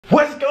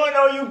What's going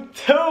on,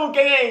 YouTube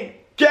gang?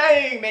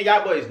 Gang, man,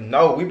 y'all boys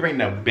know we bring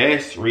the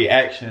best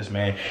reactions,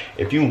 man.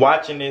 If you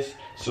watching this,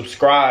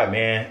 subscribe,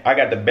 man. I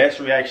got the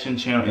best reaction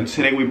channel, and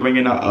today we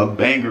bringing out a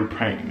banger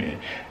prank, man.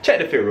 Check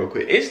the fit real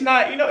quick. It's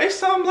not, you know, it's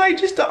something like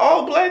just the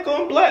all black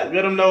on black.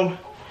 Let them know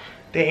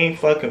they ain't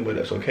fucking with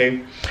us,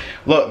 okay?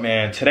 Look,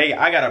 man, today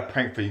I got a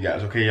prank for you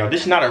guys, okay, y'all?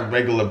 This is not a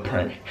regular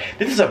prank.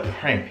 This is a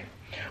prank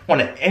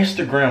on an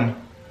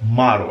Instagram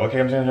model, okay?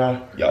 I'm saying,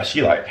 y'all,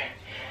 she like,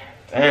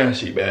 damn,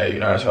 she bad, you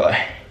know what I'm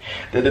saying?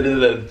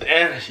 Like,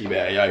 damn, she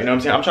bad, y'all, you know what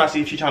I'm saying? I'm trying to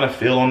see if she trying to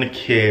feel on the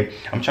kid.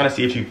 I'm trying to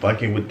see if she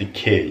fucking with the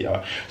kid,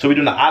 y'all. So we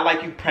doing the I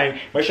Like You prank.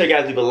 Make sure you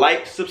guys leave a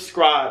like,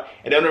 subscribe,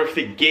 and don't ever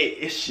forget,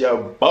 it's your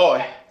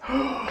boy,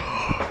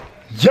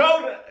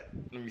 Yoda.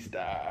 Let me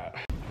stop.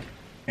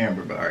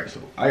 Amber, but alright,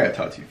 so I gotta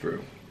talk to you for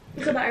real.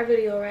 It's about our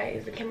video, right?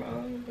 Is the camera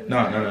on?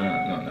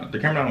 No. The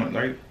camera not on,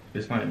 right?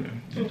 It's not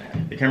even.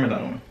 Okay. The camera's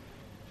not on.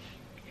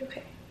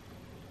 Okay.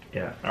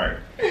 Yeah, alright.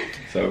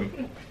 So,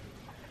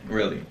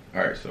 really,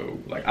 alright, so,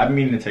 like, I've been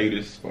meaning to tell you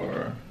this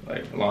for,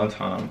 like, a long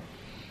time.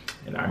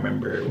 And I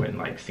remember when,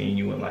 like, seeing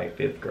you in, like,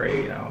 5th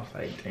grade, I was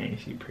like, dang,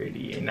 she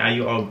pretty. And now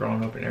you all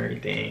grown up and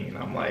everything. And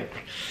I'm like,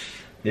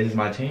 this is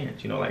my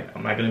chance, you know, like,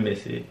 I'm not gonna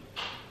miss it.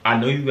 I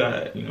know you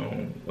gotta, you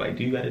know, like,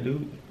 do you gotta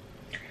do?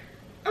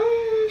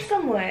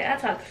 Somewhat. I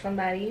talked to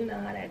somebody, you know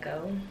how that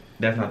go.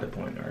 That's not the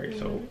point, all right?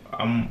 So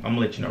I'm gonna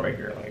let you know right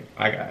here, like,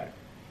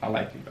 I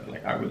like you, but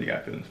like, I really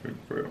got feelings for you,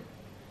 for real.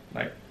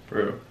 Like,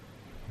 for real.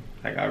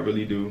 Like, I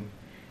really do.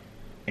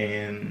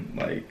 And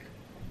like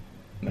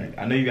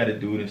I know you gotta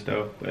do it and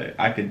stuff, but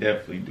I could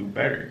definitely do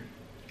better.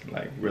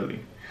 Like, really.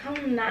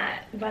 I'm not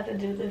about to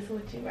do this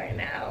with you right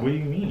now. What do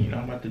you mean?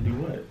 I'm about to do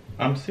what?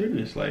 I'm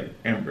serious, like,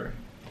 Amber.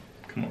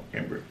 Come on,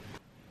 Amber.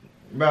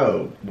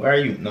 Bro, why are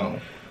you? No.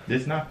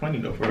 This is not funny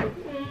though, for real.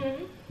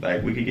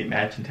 Like, we could get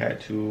matching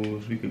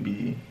tattoos. We could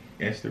be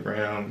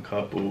Instagram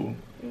couple,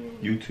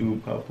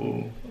 YouTube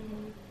couple.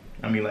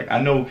 I mean, like,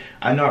 I know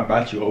I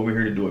brought you over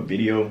here to do a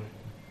video,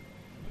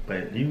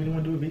 but do you really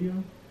want to do a video?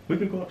 We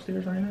could go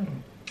upstairs right now.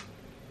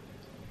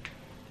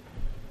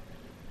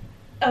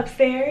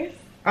 Upstairs?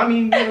 I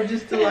mean, you know,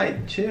 just to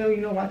like chill, you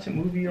know, watch a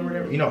movie or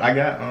whatever. You know, I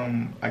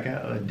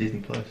got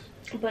Disney Plus.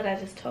 But I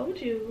just told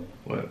you.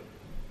 What?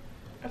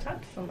 I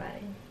talked to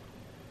somebody.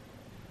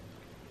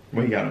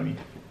 What you got on me?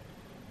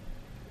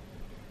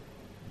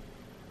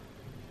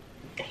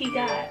 He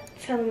got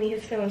telling me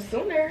his feelings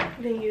sooner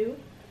than you,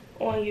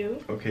 on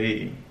you.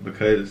 Okay,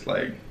 because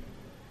like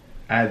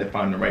I had to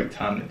find the right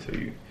time to tell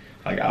you.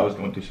 Like, I was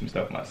going through some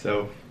stuff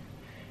myself,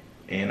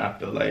 and I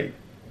feel like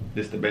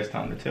this is the best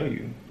time to tell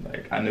you.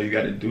 Like, I know you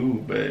got to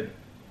do, but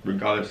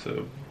regardless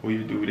of who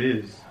your dude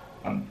is,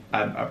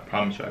 I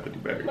promise you I could do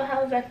better. But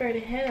how is that fair to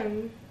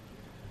him?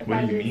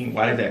 What do you mean?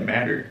 Why does that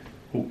matter?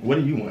 What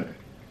do you want?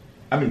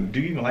 I mean, do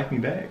you even like me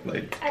back?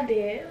 Like, I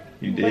did.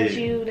 You did. But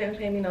you didn't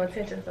pay me no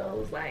attention, so it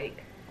was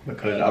like.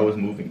 Because I was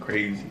moving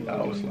crazy.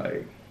 I was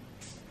like,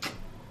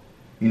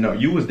 you know,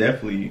 you was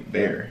definitely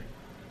there,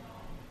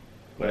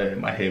 but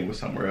my head was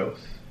somewhere else.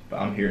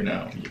 But I'm here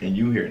now, and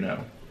you here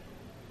now.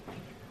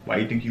 Why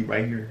you think you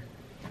right here?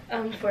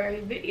 For a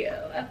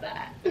video, I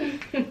thought.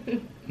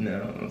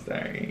 No, I'm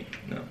sorry.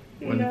 No,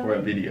 it wasn't for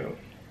a video.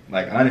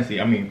 Like, honestly,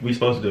 I mean, we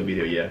supposed to do a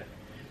video, yeah.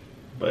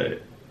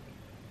 But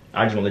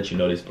I just want to let you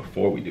know this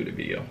before we do the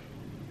video.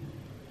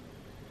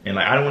 And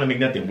like, I don't want to make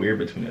nothing weird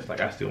between us. Like,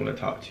 I still want to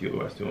talk to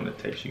you. I still want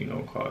to text you, you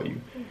know, call you.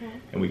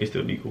 And we can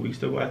still be cool. We can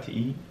still go out to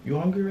eat. You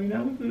hungry right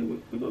now?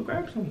 We go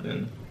grab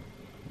something.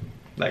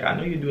 Like, I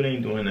know you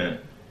ain't doing that.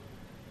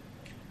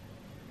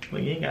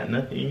 Like, you ain't got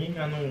nothing. You ain't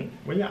got no.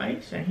 Where your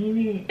ice at? He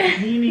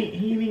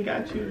ain't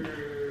got you.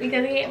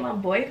 Because he ain't my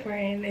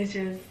boyfriend. It's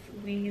just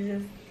we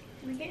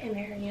get in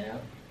there, you know.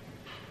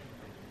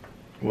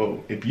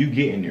 Well, if you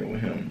get in there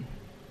with him,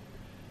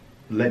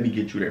 let me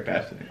get you there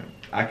faster than him.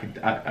 I could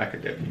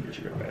definitely get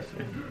you there faster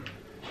than him.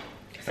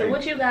 So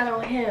what you got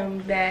on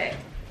him that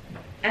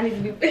I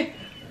need to be?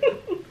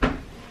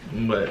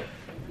 But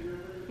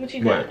what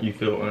you got? What, you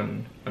feel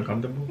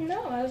uncomfortable?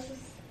 No, I was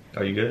just.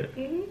 Are you good?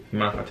 You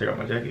mind if I take off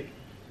my jacket?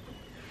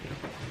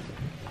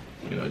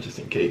 You know, just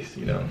in case,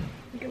 you know.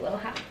 Get a little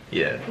hot.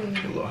 Yeah,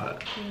 get a little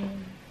hot.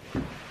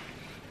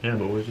 Yeah, but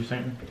what was you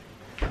saying?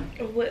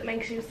 What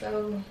makes you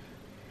so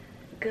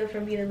good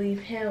for me to leave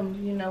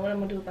him? You know what I'm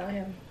gonna do about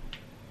him?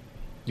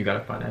 You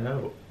gotta find that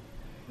out.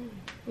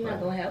 You're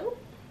not gonna help?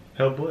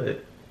 Help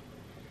what?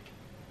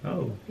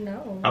 No.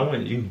 No. I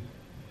want you.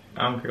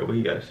 I don't care what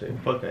he gotta say.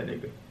 Fuck that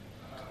nigga.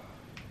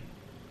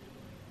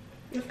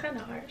 It's kind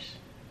of harsh.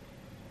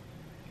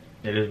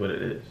 It is what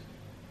it is.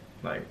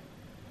 Like,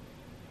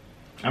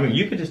 I mean,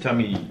 you could just tell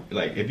me,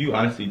 like, if you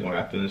honestly don't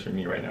have feelings for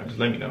me right now, just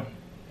let me know.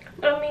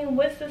 But I mean,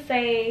 what's to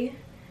say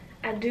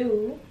I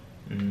do,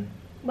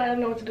 but I don't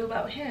know what to do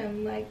about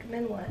him? Like,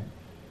 then what?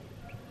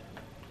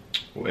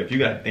 Well, if you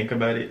gotta think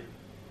about it,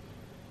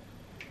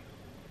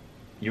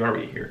 you're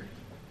already here.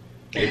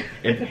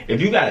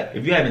 If you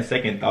having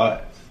second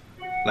thoughts,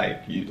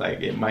 like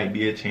it might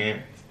be a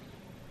chance,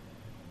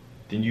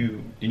 then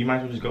you might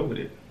as well just go with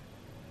it.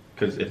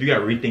 Because if you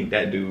gotta rethink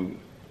that dude,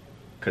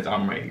 because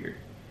I'm right here,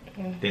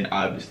 then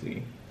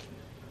obvioly.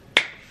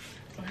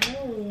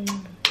 Oh,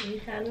 you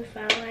kind of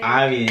sound like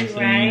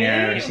Obviously,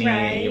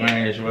 right. You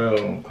might as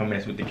well come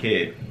mess with the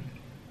kid.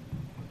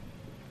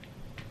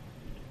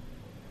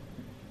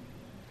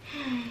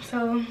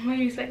 So, what do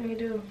you expect me to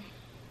do?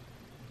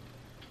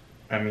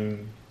 I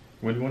mean,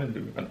 what do you want to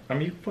do? I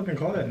mean, you fucking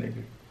call that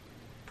nigga.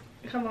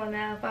 Come on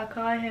now, if I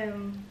call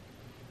him.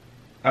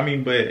 I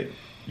mean, but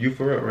you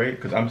for real, right?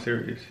 Because I'm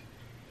serious.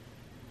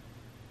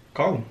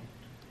 Call him.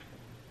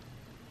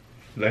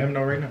 Let him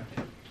know right now.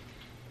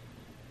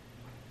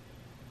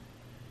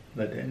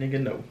 Let that nigga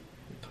know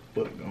what the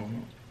fuck going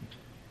on.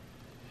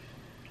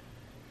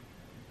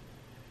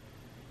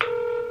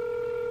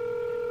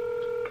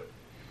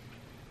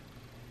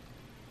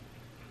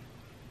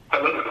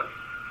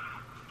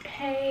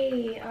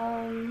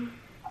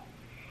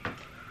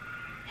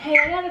 Hey,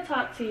 I gotta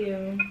talk to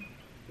you.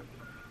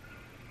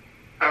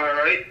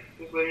 Alright,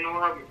 just let me know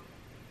what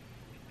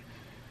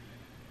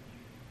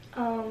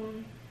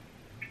happened.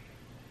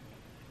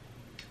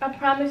 I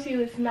promise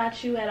you it's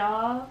not you at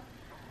all,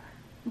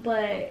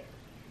 but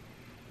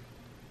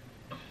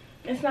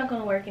it's not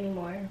gonna work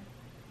anymore.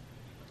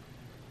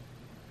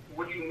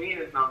 What do you mean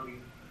it's not me?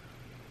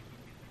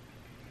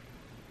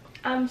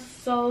 I'm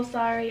so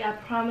sorry, I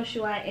promise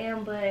you I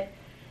am, but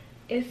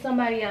it's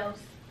somebody else.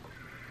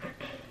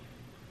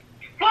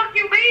 Fuck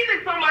you mean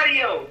it's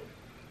somebody else?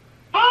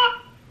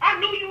 Fuck! I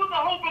knew you was a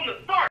hoe from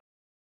the start.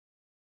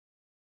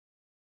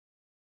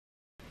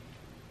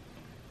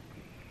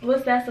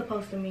 What's that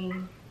supposed to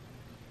mean?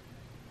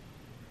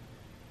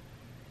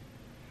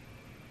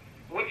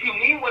 What you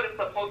mean what it's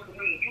supposed to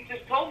mean? You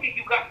just told me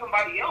you got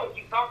somebody else.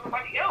 You found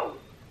somebody else.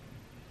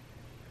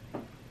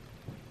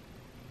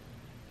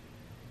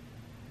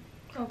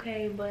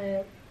 Okay,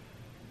 but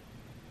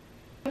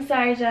I'm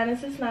sorry,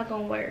 Janice, it's not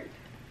gonna work.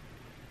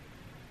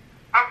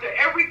 After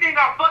everything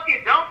I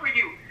fucking done for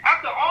you,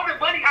 after all the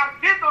money I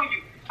spent on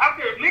you,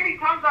 after as many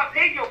times I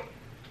paid you.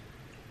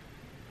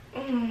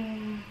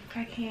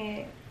 I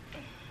can't.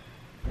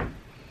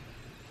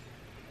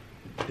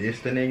 This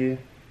the nigga?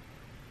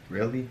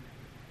 Really?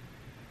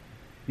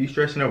 You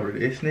stressing over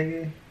this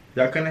nigga?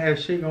 Y'all couldn't have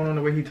shit going on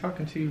the way he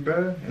talking to you,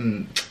 bro.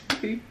 And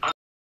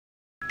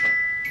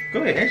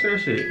go ahead, answer that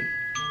shit.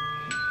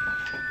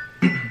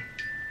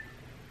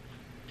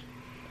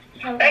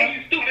 Hello? Hey,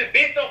 you stupid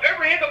bitch, don't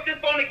ever hang up this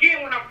phone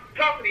again when I'm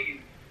talking to you.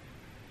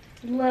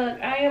 Look,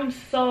 I am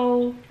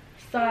so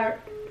sorry.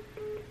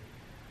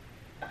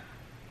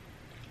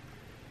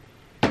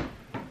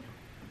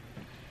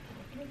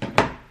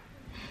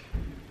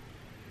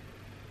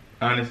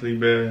 Honestly,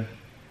 bruh.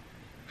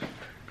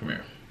 Come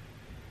here.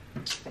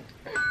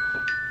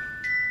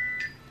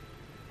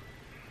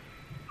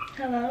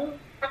 Hello?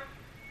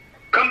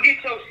 Come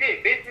get your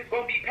shit, bitch. It's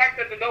gonna be packed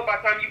at the door by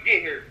the time you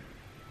get here.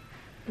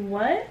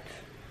 What?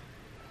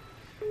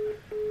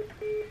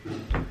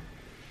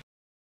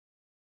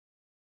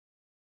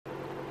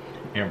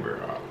 Amber,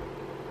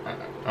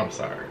 I'm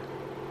sorry.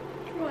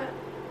 What?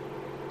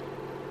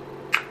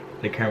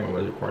 The camera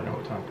was recording the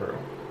whole time, bro.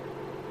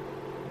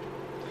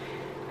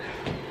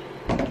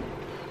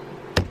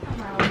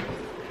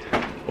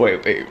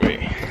 Wait,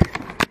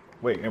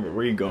 Amber,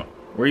 where you going?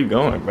 Where you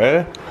going,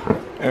 bruh?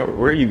 Amber,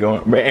 where are you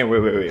going?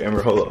 Amber, wait,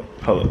 Amber, hold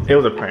up. It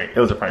was a prank. It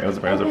was a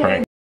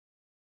prank.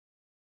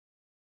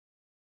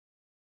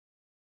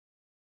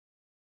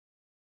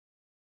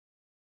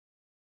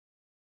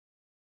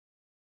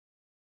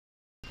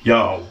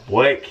 Y'all,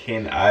 what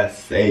can I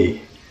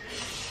say?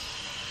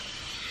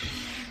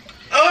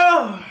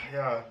 Oh,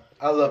 yeah,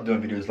 I love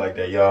doing videos like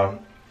that, y'all.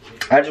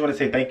 I just want to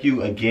say thank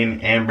you again,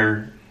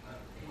 Amber,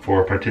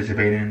 for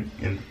participating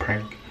in the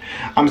prank.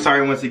 I'm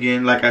sorry once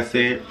again, like I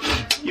said,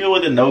 you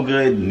was a no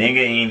good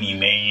nigga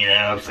anyway, you know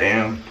what I'm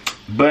saying?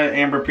 But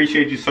Amber,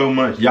 appreciate you so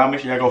much. Y'all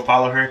make sure y'all go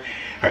follow her.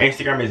 Her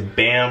Instagram is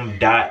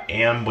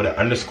bam.am with an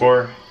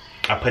underscore.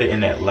 I put it in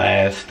that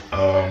last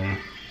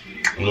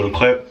little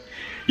clip.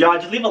 Y'all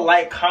just leave a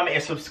like, comment,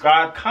 and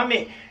subscribe.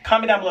 Comment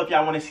down below if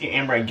y'all want to see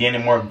Amber again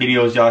in more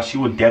videos, y'all. She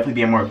will definitely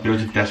be in more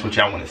videos if that's what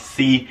y'all want to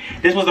see.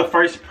 This was the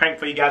first prank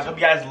for you guys. Hope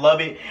you guys love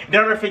it.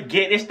 Don't ever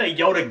forget, it's the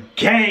Yoda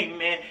gang,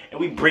 man. And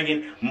we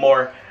bringing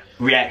more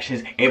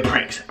reactions and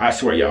pranks. I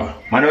swear, y'all.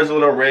 My nose is a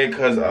little red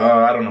because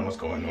I don't know what's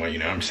going on, you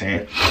know what I'm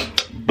saying?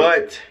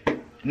 But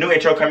new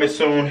intro coming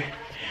soon.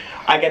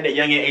 I got that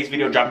Young and Ace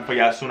video dropping for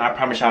y'all soon. I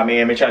promise y'all,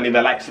 man. Make sure y'all leave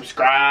a like,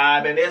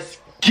 subscribe, and let's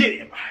get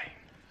it, bye.